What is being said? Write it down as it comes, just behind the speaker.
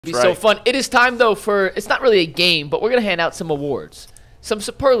Be so fun. It is time, though, for – it's not really a game, but we're going to hand out some awards, some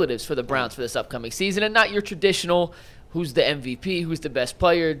superlatives for the Browns for this upcoming season, and not your traditional who's the MVP, who's the best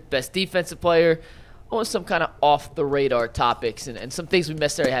player, best defensive player. I want some kind of off-the-radar topics and some things we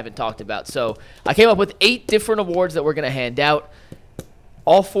necessarily haven't talked about. So I came up with 8 different awards that we're going to hand out.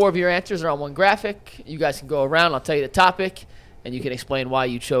 All 4 of your answers are on one graphic. You guys can go around. I'll tell you the topic, and you can explain why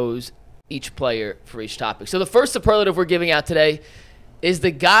you chose each player for each topic. So the first superlative we're giving out today is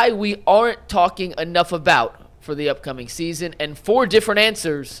the guy we aren't talking enough about for the upcoming season, and 4 different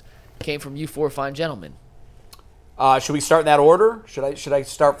answers came from you 4 fine gentlemen. Should we start in that order? Should I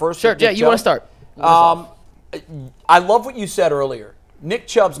start first? Sure, yeah, you want to start. I love what you said earlier. Nick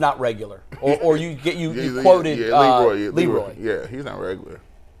Chubb's not regular, or you quoted Leroy. Yeah, he's not regular.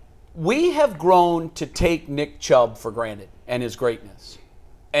 We have grown to take Nick Chubb for granted and his greatness.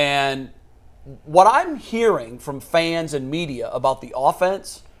 And what I'm hearing from fans and media about the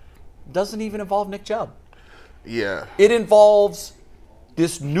offense doesn't even involve Nick Chubb. Yeah. It involves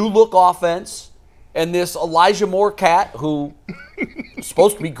this new look offense and this Elijah Moore cat who is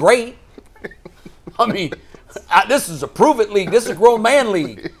supposed to be great. I mean, this is a prove-it league. This is a grown man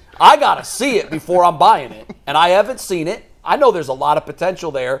league. I got to see it before I'm buying it. And I haven't seen it. I know there's a lot of potential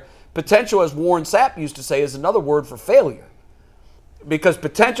there. Potential, as Warren Sapp used to say, is another word for failure. Because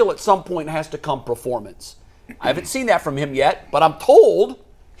potential at some point has to come performance. I haven't seen that from him yet, but I'm told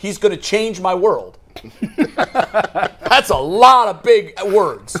he's going to change my world. That's a lot of big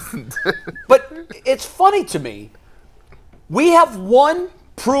words. But it's funny to me. We have one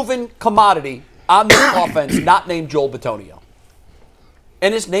proven commodity on this offense not named Joel Bitonio.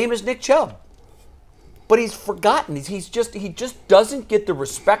 And his name is Nick Chubb. But he's forgotten. He just doesn't get the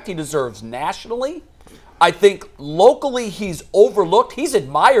respect he deserves nationally. I think locally he's overlooked. He's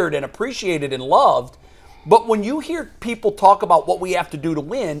admired and appreciated and loved. But when you hear people talk about what we have to do to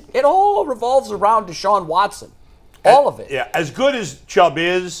win, it all revolves around Deshaun Watson. All of it. Yeah, as good as Chubb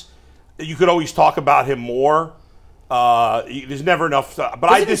is, you could always talk about him more. There's never enough. But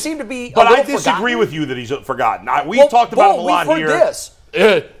I seem to be. But I disagree with you that he's forgotten. We've talked about him a lot here. This.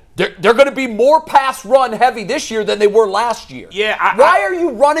 They're going to be more pass run heavy this year than they were last year. Yeah. Why are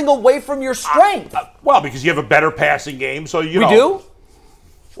you running away from your strength? Well, because you have a better passing game. So we do.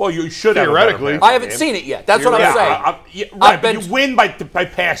 Well, you should have theoretically. I haven't seen it yet. That's what I'm saying. But you win by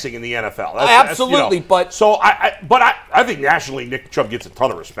passing in the NFL. Absolutely, but I think nationally Nick Chubb gets a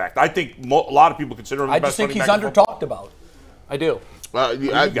ton of respect. I think a lot of people consider him the best. I just think he's under talked about. I do.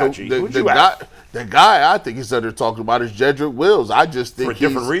 The guy I think he's under talking about is Jedrick Wills. I just think for a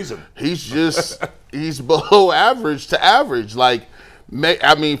different reason. He's below average to average. Like,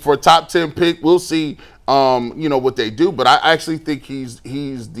 I mean, for a top 10 pick, we'll see. What they do, but I actually think he's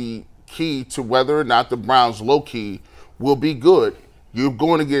the key to whether or not the Browns low key will be good. You're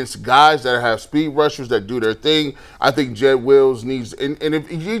going against guys that have speed rushers that do their thing. I think Jed Wills needs, and if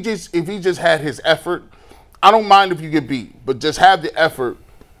he just had his effort, I don't mind if you get beat, but just have the effort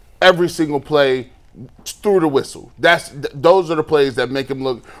every single play through the whistle. Those are the plays that make him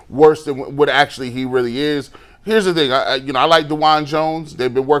look worse than what actually he really is. Here's the thing, I like DeJuan Jones.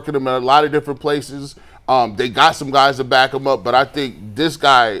 They've been working him at a lot of different places. They got some guys to back him up, but I think this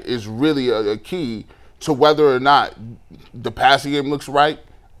guy is really a key to whether or not the passing game looks right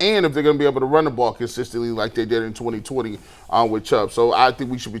and if they're going to be able to run the ball consistently like they did in 2020 with Chubb. So I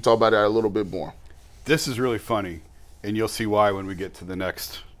think we should be talking about that a little bit more. This is really funny, and you'll see why when we get to the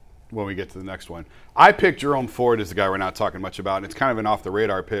next one. I picked Jerome Ford as the guy we're not talking much about, and it's kind of an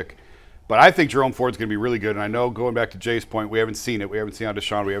off-the-radar pick. But I think Jerome Ford's going to be really good. And I know, going back to Jay's point, we haven't seen it. We haven't seen out of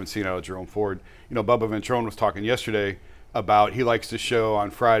Deshaun. We haven't seen out of Jerome Ford. Bubba Ventrone was talking yesterday about he likes to show on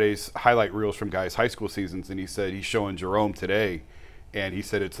Fridays highlight reels from guys' high school seasons. And he said he's showing Jerome today. And he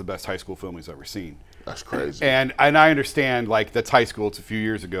said it's the best high school film he's ever seen. That's crazy. And I understand, that's high school. It's a few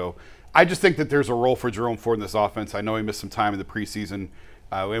years ago. I just think that there's a role for Jerome Ford in this offense. I know he missed some time in the preseason.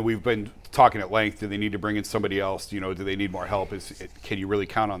 And we've been talking at length. Do they need to bring in somebody else? Do they need more help? Can you really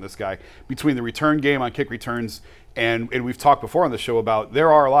count on this guy? Between the return game on kick returns and we've talked before on the show about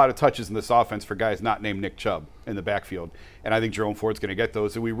there are a lot of touches in this offense for guys not named Nick Chubb in the backfield. And I think Jerome Ford's going to get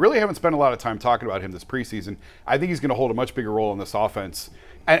those. And we really haven't spent a lot of time talking about him this preseason. I think he's going to hold a much bigger role in this offense.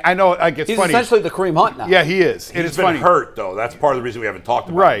 And I know it's he's funny. He's essentially the Kareem Hunt now. Yeah, he is. He's been hurt, though. That's part of the reason we haven't talked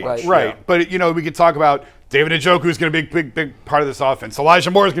about it. Right. Yeah. But, we could talk about David Njoku is going to be a big part of this offense.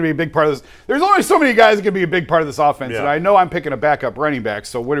 Elijah Moore is going to be a big part of this. There's only so many guys that can be a big part of this offense. Yeah. And I know I'm picking a backup running back,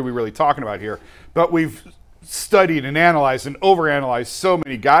 so what are we really talking about here? But we've studied and analyzed and overanalyzed so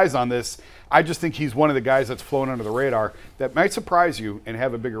many guys on this. I just think he's one of the guys that's flown under the radar that might surprise you and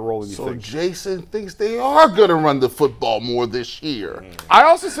have a bigger role than you So think. Jason thinks they are going to run the football more this year. I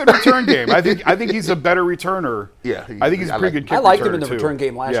also said return game. I think he's a better returner. Yeah, I think he's a pretty good kick I liked him in returner, the too. return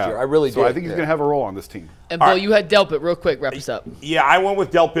game last year. I really So did. I think he's going to have a role on this team. And Bill, you had Delpit real quick. Wrap us up. Yeah, I went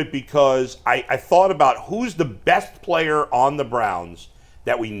with Delpit because I thought about who's the best player on the Browns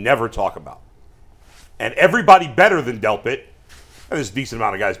that we never talk about. And everybody better than Delpit, and there's a decent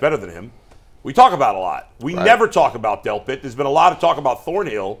amount of guys better than him, we talk about a lot. We never talk about Delpit. There's been a lot of talk about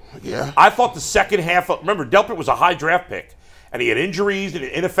Thornhill. Yeah. I thought the second half remember, Delpit was a high draft pick, and he had injuries and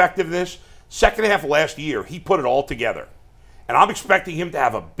ineffectiveness. Second half of last year, he put it all together. And I'm expecting him to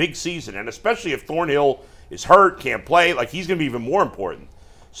have a big season, and especially if Thornhill is hurt, can't play, like he's going to be even more important.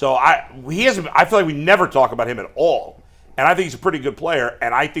 So I feel like we never talk about him at all. And I think he's a pretty good player,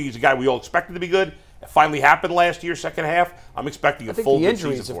 and I think he's a guy we all expected to be good. It finally happened last year, second half. I'm expecting a full the good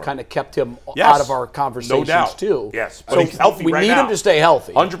season injuries have for him. kind of kept him Yes. out of our conversations No doubt. too. Yes, but So he's healthy we right need now. him to stay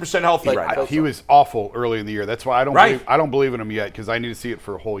healthy. 100% healthy But right now. He was awful early in the year. That's why I don't believe in him yet because I need to see it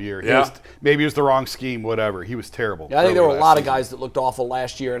for a whole year. Yeah. Maybe it was the wrong scheme, whatever. He was terrible. Yeah, I think there were a early lot last of guys that looked awful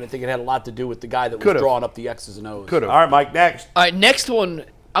last year, and I think it had a lot to do with the guy that was Could've. drawing up the X's and O's. Could have. All right, Mike, next. All right, next one.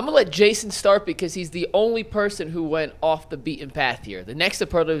 I'm going to let Jason start because he's the only person who went off the beaten path here. The next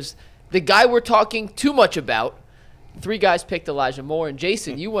superlatives, the guy we're talking too much about. 3 guys picked Elijah Moore, and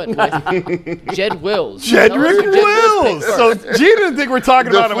Jason, you went with Jed Wills. Jedrick Tell us who Jed Wills. picked So first. G didn't think we're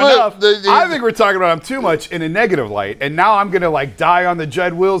talking The about him flip, enough. the- I think we're talking about him too much in a negative light. And now I'm going to die on the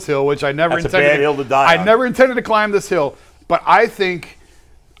Jed Wills hill, which I never That's a intended. bad hill to die I on. never intended to climb this hill, but I think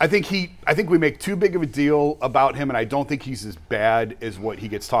we make too big of a deal about him, and I don't think he's as bad as what he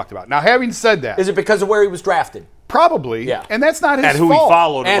gets talked about. Now, having said that, Is it because of where he was drafted? probably, Yeah. and that's not his And who fault. he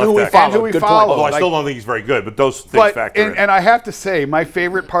followed. And left who he tackle. followed. And who he Good point. followed. Although I Like- still don't think he's very good, but those things But factor in. and I have to say, my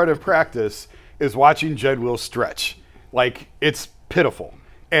favorite part of practice is watching Jed Wills stretch. Like, it's pitiful.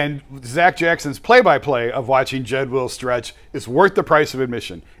 And Zach Jackson's play-by-play of watching Jed Wills stretch is worth the price of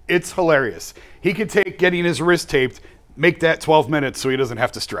admission. It's hilarious. He could take getting his wrist taped, make that 12 minutes so he doesn't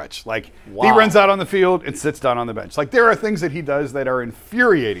have to stretch. Like, he Wow. runs out on the field and sits down on the bench. Like, there are things that he does that are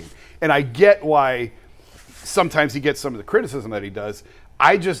infuriating. And I get why sometimes he gets some of the criticism that he does.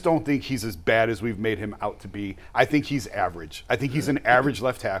 I just don't think he's as bad as we've made him out to be. I think he's average. I think he's an average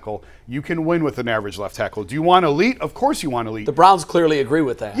left tackle. You can win with an average left tackle. Do you want elite? Of course you want elite. The Browns clearly agree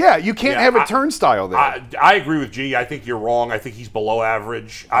with that. Yeah, you can't Yeah, have a turnstile there. I agree with G. I think you're wrong. I think he's below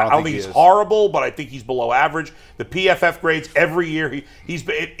average. I don't think he he's is. horrible, but I think he's below average. The PFF grades every year he's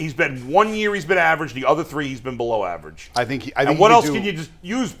been 1 year he's been average. The other 3 he's been below average. I think and what else can you just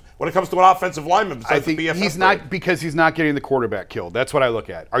use when it comes to an offensive lineman besides I think the PFF he's grade? not because he's not getting the quarterback killed. That's what I look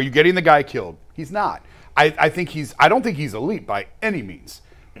at. Are you getting the guy killed? He's not. I don't think he's elite by any means.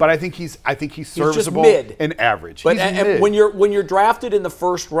 But I think he's serviceable mid. and average. But He's and mid. when you're drafted in the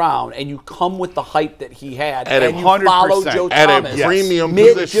first round and you come with the hype that he had At and you 100%. follow Joe At a Thomas, premium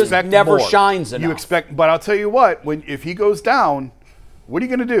mid position. just Expect never more. shines enough. You expect, but I'll tell you what. If he goes down, what are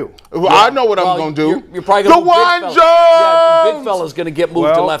you going to do? Well, I know what I'm going to do. You're probably going to DeJuan Jones. Yeah, the big Jones! fella's going to get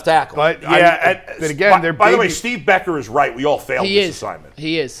moved to left tackle. But but again, they're by the way, baby- Steve Becker is right. We all failed He this is. assignment.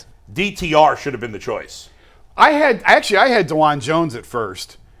 He is. DTR should have been the choice. I had DeJuan Jones at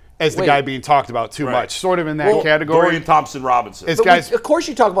first as the Wait. guy being talked about too Right. much, sort of in that category. Dorian Thompson-Robinson. It's But guys, of course,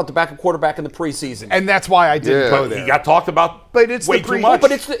 you talk about the backup quarterback in the preseason. and that's why I didn't Yeah. go But there. He got talked about But it's way the too pre- much.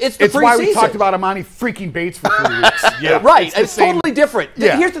 but it's the It's why we preseason. talked about Amani freaking Bates for 3 weeks. Yeah. Right, It's the it's same- totally different.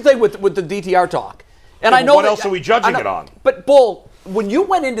 Yeah. Here's the thing with the DTR talk, and Yeah, I but know what that- else are we judging I know- it on? But Bull, when you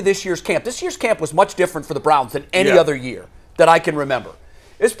went into this year's camp was much different for the Browns than any Yeah. other year that I can remember.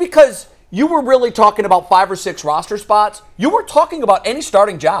 It's because you were really talking about 5 or 6 roster spots. You weren't talking about any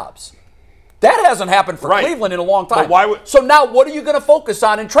starting jobs. That hasn't happened for Right. Cleveland in a long time. But why would- so now, what are you going to focus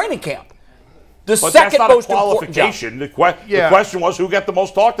on in training camp? The But second that's not a most important job. qualification. The Yeah. question was who got the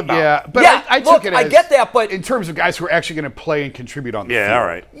most talked about. Yeah, but Yeah, I look, took it I as, get that, but- in terms of guys who are actually going to play and contribute on the field. Yeah, all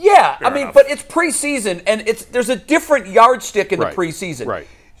right. Yeah, I Fair mean, enough. but it's preseason, and there's a different yardstick in Right, the preseason. right.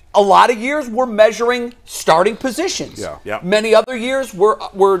 A lot of years we're measuring starting positions. Yeah. Yeah. Many other years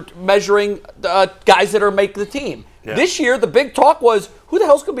we're measuring guys that are making the team. Yeah. This year the big talk was who the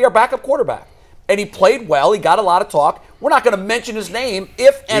hell's going to be our backup quarterback, and he played well. He got a lot of talk. We're not going to mention his name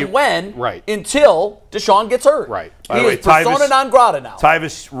if and when right. until Deshaun gets hurt. Right. By He the way, is persona Tyvis- non grata now.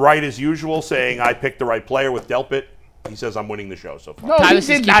 Tyvis right as usual, saying I picked the right player with Delpit. He says I'm winning the show so far. No, Tyvis he is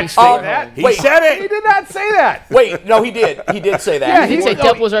did keeping not straight say on that. him. He said it. He did not say that. Wait, no, he did. He did say that. Yeah, He said no,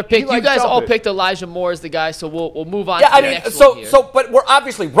 Delp was our pick. he You liked guys all Delpit. picked Elijah Moore as the guy, so we'll move on Yeah, to I the mean, next one here. but we're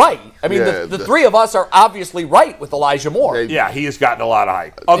obviously right. I mean, the three of us are obviously right with Elijah Moore. Yeah, he has gotten a lot of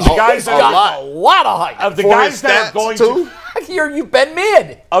hype. Of the guys He's that got a lot of hype. of the For guys his that are stats, going too? to You've been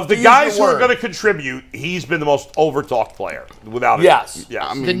mid. of the to use guys your who are word. going to contribute, he's been the most overtalked player without a Yes. Yes.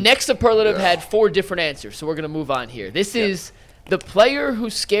 I mean, The next superlative had 4 different answers, so we're going to move on here. This is the player who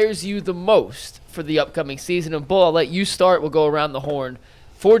scares you the most for the upcoming season. And, Bull, I'll let you start. We'll go around the horn.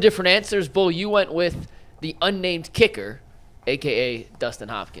 4 different answers. Bull, you went with the unnamed kicker, a.k.a. Dustin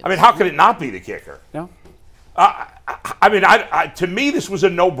Hopkins. I mean, how could it not be the kicker? No. I mean, to me, this was a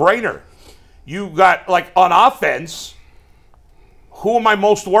no-brainer. You got, like, on offense, who am I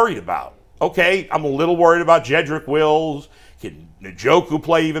most worried about? Okay, I'm a little worried about Jedrick Wills. Can Njoku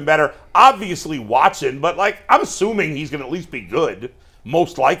play even better? Obviously, Watson, but, like, I'm assuming he's going to at least be good,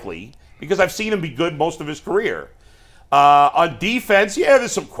 most likely, because I've seen him be good most of his career. On defense, yeah,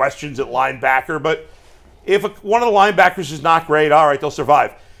 there's some questions at linebacker, but if one of the linebackers is not great, all right, they'll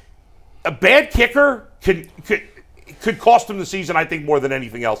survive. A bad kicker could cost him the season, I think, more than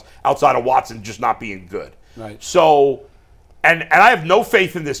anything else, outside of Watson just not being good. Right. So, and I have no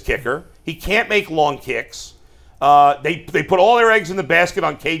faith in this kicker. He can't make long kicks. They put all their eggs in the basket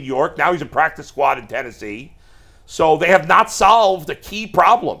on Cade York. Now he's a practice squad in Tennessee. So they have not solved a key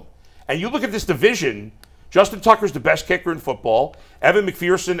problem. And you look at this division, Justin Tucker's the best kicker in football. Evan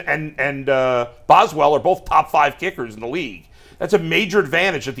McPherson and Boswell are both top 5 kickers in the league. That's a major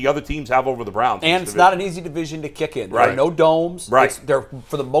advantage that the other teams have over the Browns. And it's not an easy division to kick in. There Right. are no domes. Right. They're,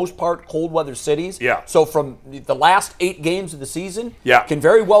 for the most part, cold weather cities. Yeah. So from the last 8 games of the season, Yeah. can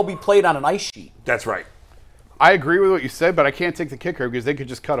very well be played on an ice sheet. That's right. I agree with what you said, but I can't take the kicker because they could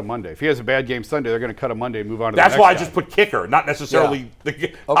just cut him Monday. If he has a bad game Sunday, they're going to cut him Monday and move on to the That's next why I guy. just put kicker, not necessarily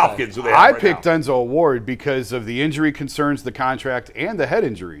Hopkins, who they have I right picked now. Denzel Ward because of the injury concerns, the contract, and the head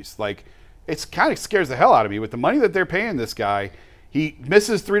injuries. Like, it's kind of scares the hell out of me. With the money that they're paying this guy, he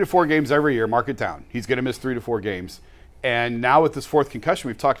misses 3 to 4 games every year. Mark it down. He's going to miss 3 to 4 games. And now with this 4th concussion,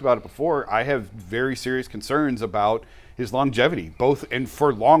 we've talked about it before, I have very serious concerns about his longevity, both and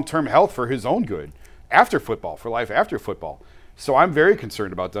for long-term health for his own good, after football, for life after football. So I'm very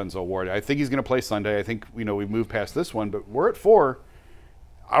concerned about Denzel Ward. I think he's going to play Sunday. I think, we've moved past this one, but we're at 4.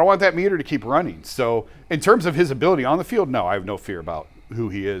 I don't want that meter to keep running. So in terms of his ability on the field, no, I have no fear about who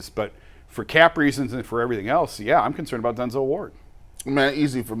he is. But for cap reasons and for everything else, yeah, I'm concerned about Denzel Ward. Man,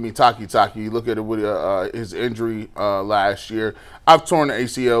 easy for me. Taki. You look at it with his injury last year. I've torn the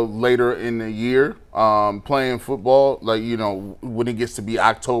ACL later in the year playing football. Like, when it gets to be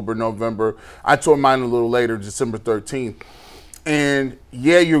October, November. I tore mine a little later, December 13th. And,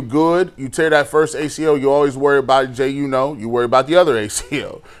 yeah, you're good. You tear that first ACL, you always worry about it, Jay, you worry about the other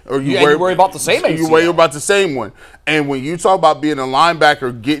ACL. Or you worry about the same ACL. You worry about the same one. And when you talk about being a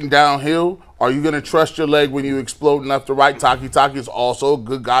linebacker getting downhill, are you going to trust your leg when you explode left or right? Taki is also a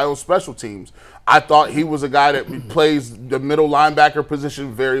good guy on special teams. I thought he was a guy that plays the middle linebacker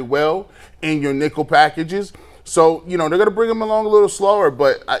position very well in your nickel packages. So, they're going to bring him along a little slower.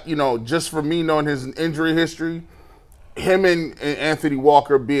 But, just for me knowing his injury history, him and Anthony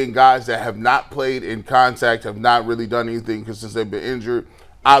Walker being guys that have not played in contact, have not really done anything since they've been injured.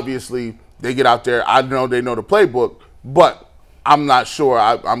 Obviously, they get out there. I know they know the playbook, but I'm not sure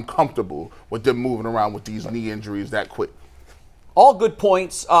I'm comfortable with them moving around with these knee injuries that quick. All good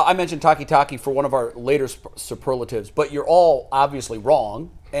points. I mentioned Taki for one of our later superlatives, but you're all obviously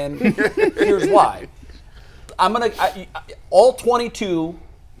wrong, and here's why. All 22,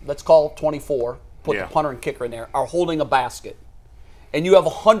 let's call 24, put the punter and kicker in there, are holding a basket. And you have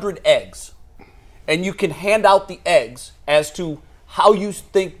 100 eggs. And you can hand out the eggs as to how you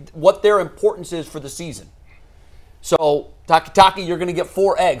think, what their importance is for the season. So, Taki, you're going to get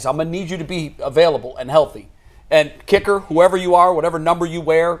 4 eggs. I'm going to need you to be available and healthy. And kicker, whoever you are, whatever number you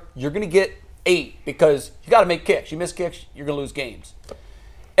wear, you're going to get 8 because you got to make kicks. You miss kicks, you're going to lose games.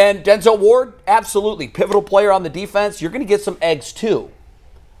 And Denzel Ward, absolutely. Pivotal player on the defense. You're going to get some eggs too.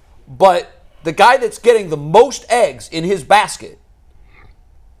 But the guy that's getting the most eggs in his basket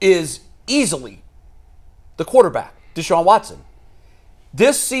is easily the quarterback, Deshaun Watson.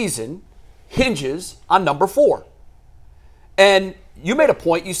 This season hinges on number 4. And you made a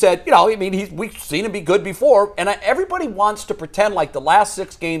point. You said, we've seen him be good before. And everybody wants to pretend like the last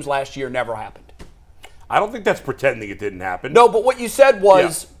 6 games last year never happened. I don't think that's pretending it didn't happen. No, but what you said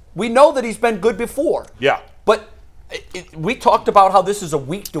was, we know that he's been good before. Yeah. But we talked about how this is a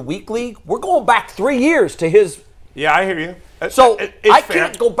week-to-week league. We're going back 3 years to his. Yeah, I hear you. So It's I fair.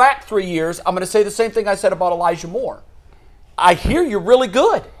 can't go back 3 years. I'm going to say the same thing I said about Elijah Moore. I hear you're really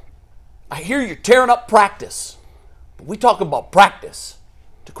good. I hear you're tearing up practice. But we talking about practice,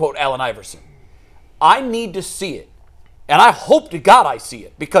 to quote Allen Iverson. I need to see it. And I hope to God I see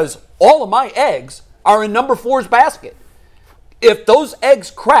it, because all of my eggs are in number 4's basket. If those eggs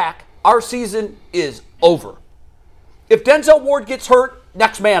crack, our season is over. If Denzel Ward gets hurt,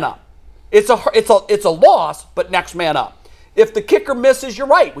 next man up. It's a loss, but next man up. If the kicker misses, you're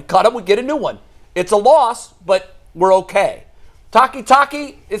right. We cut him, we get a new one. It's a loss, but we're okay.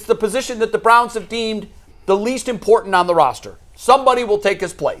 Taki, it's the position that the Browns have deemed the least important on the roster. Somebody will take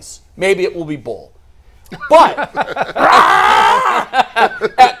his place. Maybe it will be Bull. But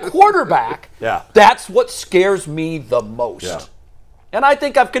at quarterback, that's what scares me the most. Yeah. And I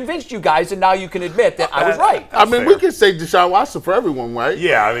think I've convinced you guys, and now you can admit that I was right. I mean, we can say Deshaun Watson for everyone, right?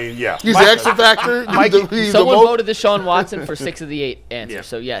 Yeah, I mean, yeah. He's the X factor. Someone voted Deshaun Watson for 6 of the 8 answers. Yeah.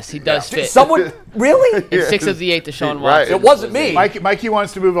 So, yes, he does fit. Someone, really? It's 6 of the 8 Deshaun Watson. Right. It wasn't me. Mikey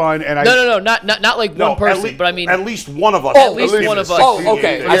wants to move on. And No, not like one person, but I mean. At least one of us. At least one of us. Oh,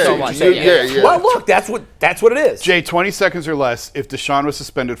 okay. I saw what you said. Well, look, that's what it is. Jay, 20 seconds or less, if Deshaun was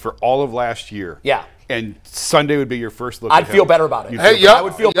suspended for all of last year. Yeah. And Sunday would be your first look. I'd feel better about it. I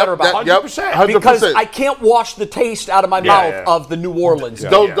would feel better about it. 100%. Because I can't wash the taste out of my mouth of the New Orleans.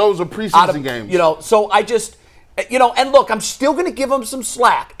 Those are preseason games. So I just, and look, I'm still going to give them some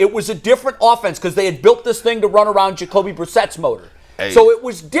slack. It was a different offense because they had built this thing to run around Jacoby Brissett's motor. Hey, so it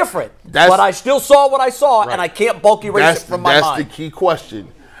was different. But I still saw what I saw, and I can't bulk erase it from my mind. That's the key question.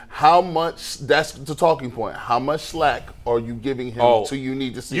 How much, that's the talking point, how much slack are you giving him till you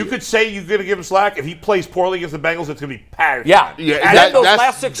need to see You could say you're going to give him slack. If he plays poorly against the Bengals, it's going to be packed. Yeah. And then those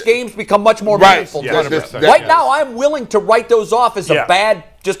last 6 games become much more meaningful. Right now, I'm willing to write those off as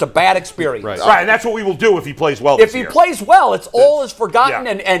just a bad experience. Right, and that's what we will do if he plays well this year. If he plays well, it's all is forgotten,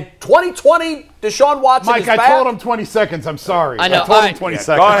 and 2020, Deshaun Watson is back. Mike, I told him 20 seconds. I'm sorry. I know. I told him 20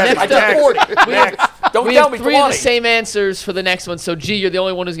 seconds. Go ahead. I just 40. We have 3 of the same answers for the next one. So, G, you're the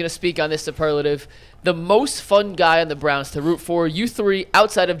only one who's going to speak on this superlative. The most fun guy on the Browns to root for. You 3,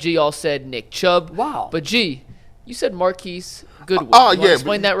 outside of G, all said Nick Chubb. Wow. But, G, you said Marquise Goodwin. Oh, yeah.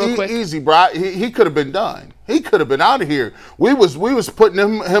 Explain that real quick. Easy, bro. He could have been done. He could have been out of here. We was putting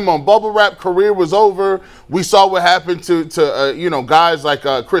him on bubble wrap. Career was over. We saw what happened to guys like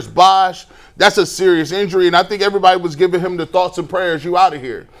Chris Bosh. That's a serious injury, and I think everybody was giving him the thoughts and prayers. You out of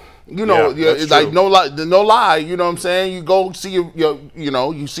here. It's like no lie. You know what I'm saying? You go see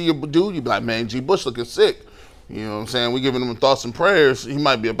you see a dude. You be like, man, G. Bush looking sick. You know what I'm saying? We giving him thoughts and prayers. He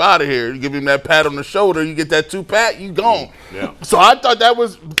might be up out of here. You give him that pat on the shoulder. You get that 2-pat. You gone. Yeah. So I thought that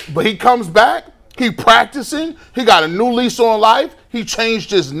was, but he comes back. He practicing. He got a new lease on life. He changed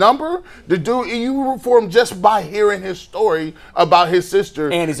his number. The dude, you root for him just by hearing his story about his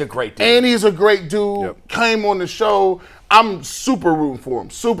sister. And he's a great dude. Yep. Came on the show. I'm super rooting for him.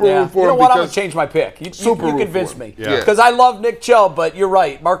 Rooting for him. You know what? I'm going to change my pick. You convinced me. Because I love Nick Chubb, but you're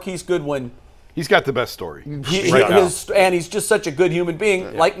right. Marquise Goodwin. He's got the best story. And he's just such a good human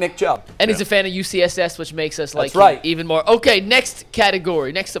being, like Nick Chubb. And he's a fan of UCSS, which makes us like him even more. Okay, next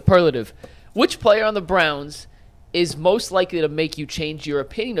category, next superlative. Which player on the Browns is most likely to make you change your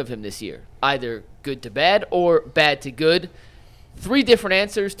opinion of him this year? Either good to bad or bad to good. 3 different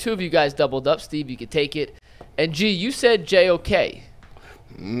answers. 2 of you guys doubled up. Steve, you could take it. And G, you said JOK.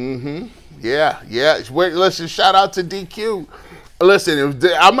 Mm-hmm. Yeah. Wait, listen, shout out to DQ. Listen,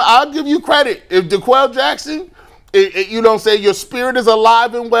 I'll give you credit. If DeQuell Jackson, you don't say your spirit is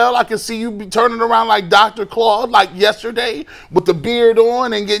alive and well, I can see you be turning around like Dr. Claude, like yesterday, with the beard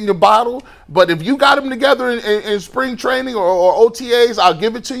on and getting your bottle. But if you got him together in spring training or OTAs, I'll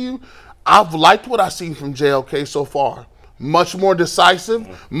give it to you. I've liked what I've seen from JLK so far. Much more decisive,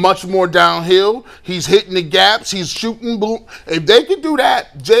 much more downhill. He's hitting the gaps. He's shooting. Boom. If they can do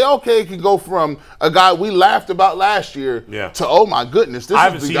that, JLK can go from a guy we laughed about last year to, oh my goodness,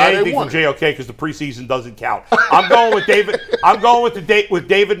 this is the guy they wanted. I haven't seen anything from JLK because the preseason doesn't count. I'm going with David. I'm going with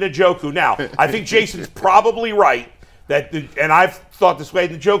David Njoku. Now, I think Jason's probably right and I've thought this way.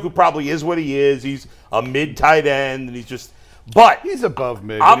 Njoku probably is what he is. He's a mid tight end, and he's just. But he's above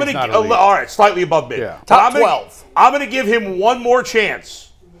mid. I'm going to all right, slightly above mid. Yeah. Top 12. I'm going to give him one more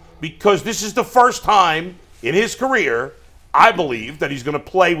chance because this is the first time in his career I believe that he's going to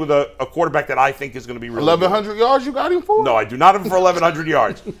play with a quarterback that I think is going to be really 1,100 yards you got him for? No, I do not have him for 1,100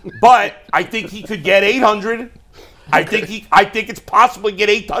 yards. But I think he could get 800. I think it's possible to get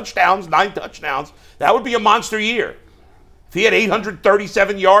 8 touchdowns, 9 touchdowns. That would be a monster year. If he had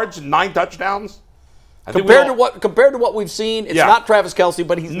 837 yards and 9 touchdowns. Compared to what we've seen, it's not Travis Kelce,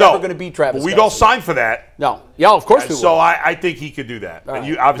 but he's never going to beat Travis Kelce. We'd all sign for that. No. Yeah, of course we would. So I think he could do that.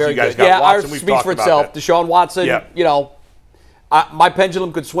 And obviously you guys got Watson. Watson. Ours speaks for itself. Deshaun Watson, my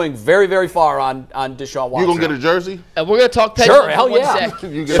pendulum could swing very, very far on Deshaun Watson. You gonna get a jersey? And we're going to talk pendulum Sure, hell for 1 yeah. sec.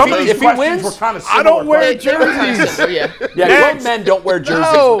 Some of these if he questions wins, were kind of I don't wear jerseys. jerseys. Yeah, grown men don't wear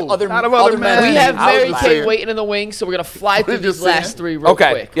jerseys. No, Other not of other men. We have I was Mary just Kay saying. waiting in the wings, so we're going to fly through you these just saying? last three real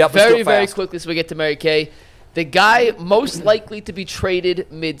Okay. quick. Yep, let's do very, it very fast. quickly so we get to Mary Kay. The guy most likely to be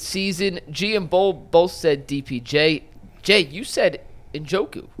traded mid-season, G and Bull both said DPJ. Jay, you said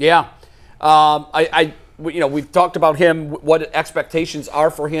Njoku. Yeah. We've talked about him, what expectations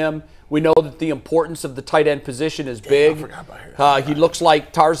are for him. We know that the importance of the tight end position is big. I forgot about He looks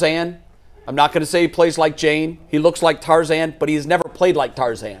like Tarzan. I'm not going to say he plays like Jane. He looks like Tarzan, but he's never played like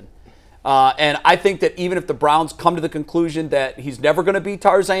Tarzan. And I think that even if the Browns come to the conclusion that he's never going to be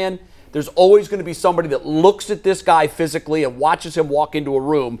Tarzan, there's always going to be somebody that looks at this guy physically and watches him walk into a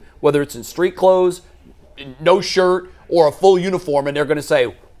room, whether it's in street clothes, no shirt, or a full uniform, and they're going to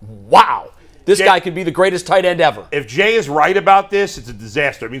say, wow, this guy could be the greatest tight end ever. If Jay is right about this, it's a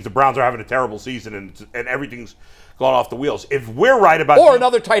disaster. It means the Browns are having a terrible season and everything's gone off the wheels. If we're right about Or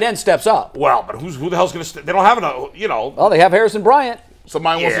another tight end steps up. well, but who the hell's going to? They don't have Well, they have Harrison Bryant.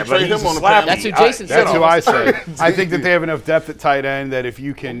 Somebody wants Yeah, to but trade he's him a on the slab. penalty. That's who Jason said. That's who I say. I think that they have enough depth at tight end that if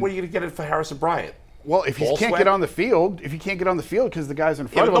you can. What are you going to get it for Harrison Bryant? Well, if he Ball can't sweat? get on the field, because the guy's in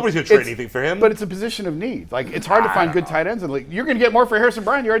Yeah, front but of him, nobody's going to trade it's- anything for him. But it's a position of need. Like it's hard to find good tight ends, and like you're going to get more for Harrison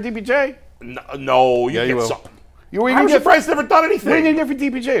Bryant. You're at DPJ. No, you Yeah, you get will. some. You Harrison get Bryant's never done What are you anything. going to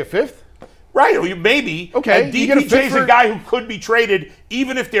get for DPJ? A fifth? Right, or maybe. Okay, And you get a DPJ is fifth a guy who could be traded,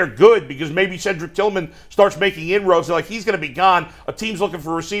 even if they're good, because maybe Cedric Tillman starts making inroads. They're like, he's going to be gone. A team's looking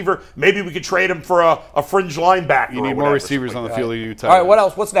for a receiver. Maybe we could trade him for a fringe linebacker. You need more receivers on the field. You tight All right, ends. what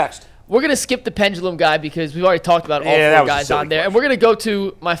else? What's next? We're going to skip the pendulum guy because we've already talked about all Yeah, that four was a guys silly on there. And we're going to go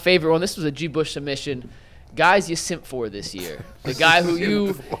to my favorite one. This was a G. Bush submission. Guys you simp for this year. The guy who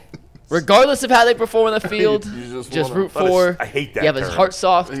you, regardless of how they perform on the field, just just wanna- root for. I hate that You have a term.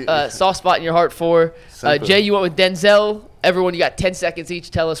 soft spot in your heart for. Jay, you went with Denzel. Everyone, you got 10 seconds each.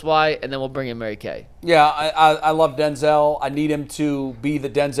 Tell us why, and then we'll bring in Mary Kay. Yeah, I love Denzel. I need him to be the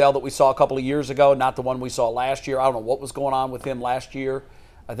Denzel that we saw a couple of years ago, not the one we saw last year. I don't know what was going on with him last year.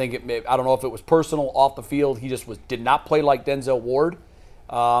 I don't know if it was personal off the field. He just did not play like Denzel Ward.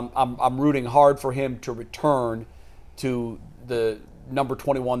 I'm rooting hard for him to return to the number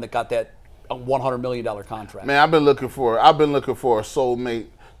 21 that got that $100 million contract. Man, I've been looking for a soulmate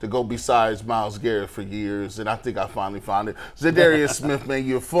to go besides Myles Garrett for years, and I think I finally found it. Zadarius Smith, man,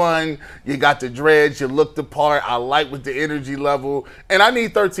 you're fun. You got the dreads. You look the part. I like with the energy level, and I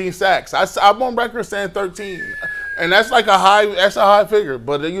need 13 sacks. I'm on record saying 13, and that's like a high figure.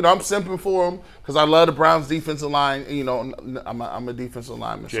 But I'm simping for him because I love the Browns' defensive line. I'm a defensive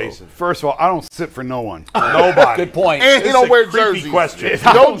lineman. Jason. First of all, I don't sit for no one. Nobody. Good point. And he It's don't a wear creepy jerseys. question.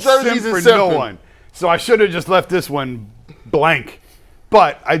 I No don't jerseys simp and for no simping. one. So I should have just left this one blank.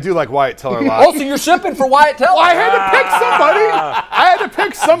 But I do like Wyatt Teller a lot. Also, you're simping for Wyatt Teller. I had to pick somebody. I had to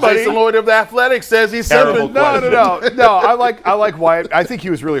pick somebody. Jason Lloyd of the Athletics says he's Terrible simping. No. I like Wyatt. I think he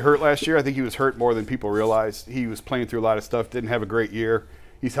was really hurt last year. I think he was hurt more than people realized. He was playing through a lot of stuff. Didn't have a great year.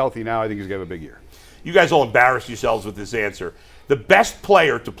 He's healthy now. I think he's gonna have a big year. You guys all embarrassed yourselves with this answer. The best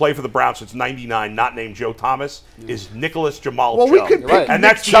player to play for the Browns since '99, not named Joe Thomas, is Nicholas Jamal Well, Chubb. we could pick right. And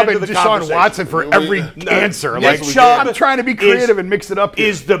Nick that's the Chubb end and of the Deshaun conversation. Watson for every answer. Nick Like, Chubb I'm trying to be creative and mix it up here.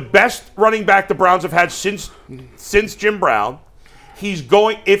 Is the best running back the Browns have had since Jim Brown. He's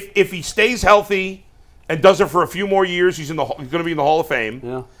going if he stays healthy and does it for a few more years. He's going to be in the Hall of Fame.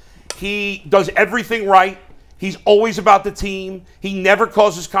 Yeah. He does everything right. He's always about the team. He never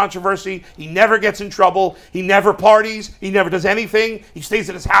causes controversy. He never gets in trouble. He never parties. He never does anything. He stays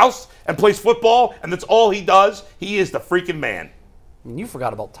at his house and plays football, and that's all he does. He is the freaking man. And you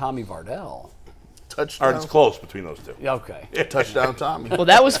forgot about Tommy Vardell. All Touchdown. right, it's close between those two. Okay. Touchdown, Tommy. Well,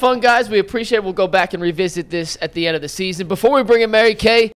 that was fun, guys. We appreciate it. We'll go back and revisit this at the end of the season. Before we bring in Mary Kay,